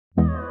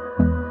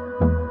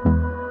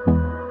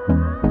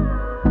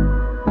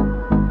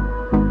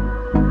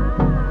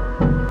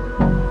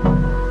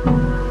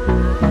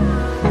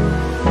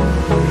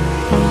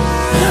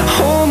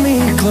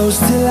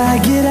close till I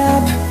get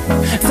up.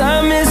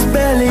 Time is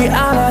barely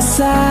on our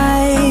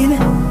side.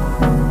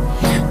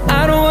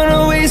 I don't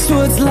wanna waste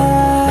what's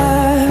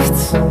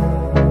left.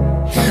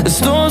 The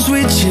storms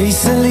we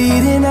chase are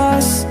leading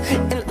us.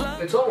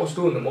 It's almost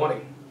 2 in the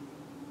morning.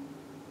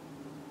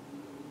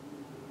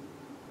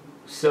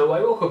 So I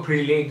woke up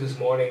pretty late this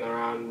morning,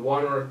 around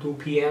 1 or 2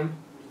 p.m.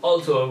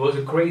 Also, it was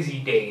a crazy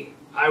day.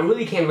 I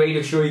really can't wait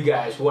to show you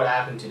guys what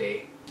happened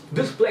today.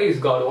 This place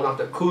got one of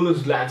the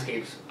coolest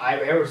landscapes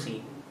I've ever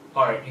seen.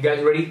 Alright, you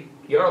guys ready?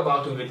 You're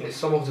about to witness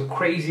some of the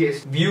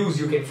craziest views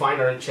you can find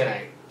around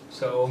Chennai.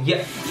 So, yeah.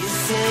 You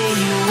say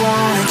you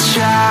wanna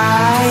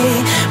try,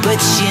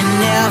 but you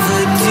never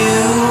do.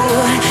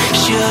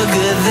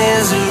 Sugar,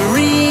 there's a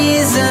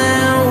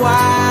reason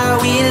why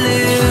we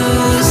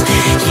lose.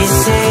 You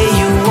say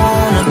you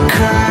wanna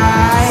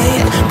cry,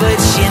 but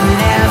you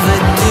never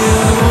do.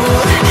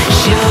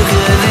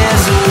 Sugar,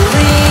 there's a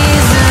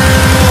reason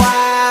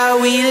why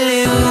we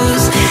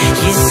lose.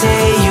 You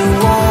say you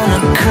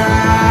wanna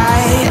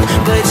cry,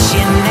 but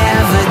you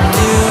never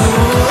do.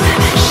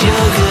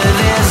 Sugar,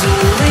 there's a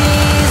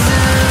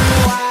reason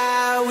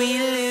why we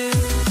lose.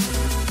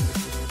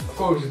 Of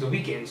course, it's the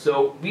weekend, so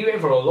we went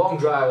for a long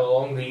drive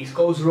along the East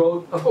Coast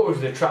Road. Of course,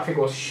 the traffic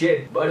was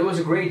shit, but it was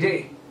a great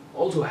day.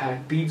 Also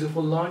had pizza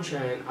for lunch,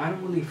 and I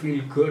don't really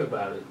feel good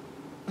about it.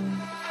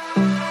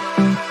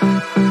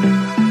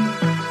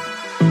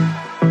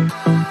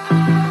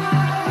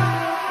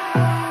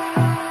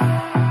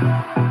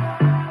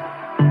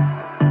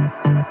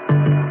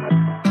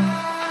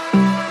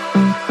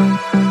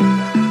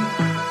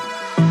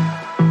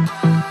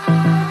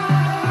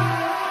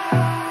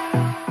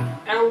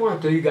 I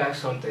want to tell you guys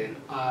something.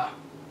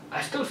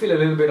 I still feel a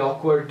little bit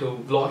awkward to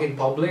vlog in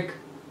public,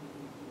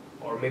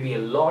 or maybe a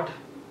lot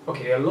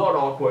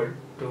awkward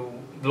to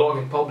vlog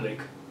in public.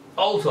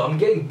 Also, I'm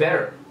getting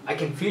better. I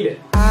can feel it.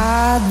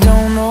 I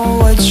don't know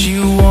what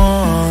you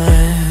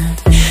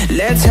want.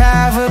 Let's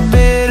have a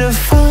bit of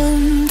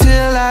fun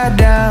till I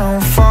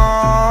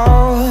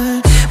downfall.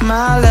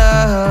 My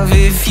love,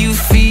 if you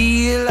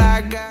feel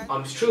like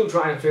I'm still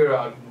trying to figure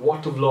out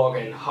what to vlog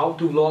and how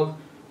to vlog.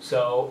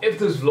 So if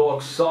this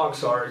vlog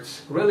sucks or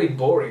it's really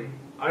boring,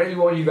 I really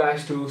want you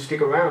guys to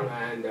stick around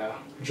and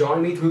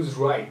join me through this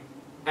ride.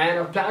 And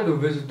I plan to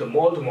visit the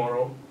mall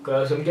tomorrow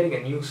because I'm getting a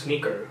new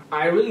sneaker.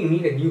 I really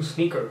need a new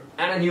sneaker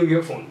and a new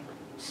earphone.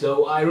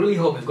 So I really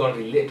hope it's gonna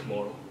be lit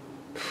tomorrow.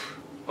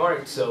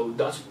 Alright, so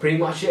that's pretty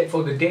much it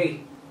for the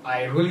day.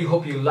 I really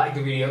hope you liked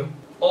the video.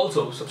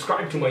 Also,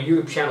 subscribe to my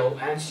YouTube channel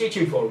and stay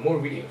tuned for more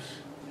videos.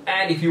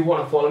 And if you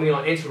want to follow me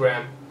on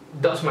Instagram,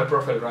 that's my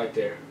profile right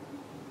there.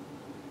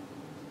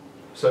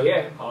 So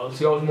yeah, I'll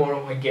see you all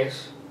tomorrow, I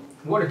guess.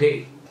 What a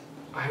day.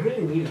 I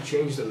really need to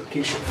change the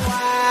location.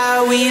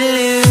 why we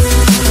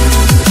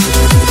lose.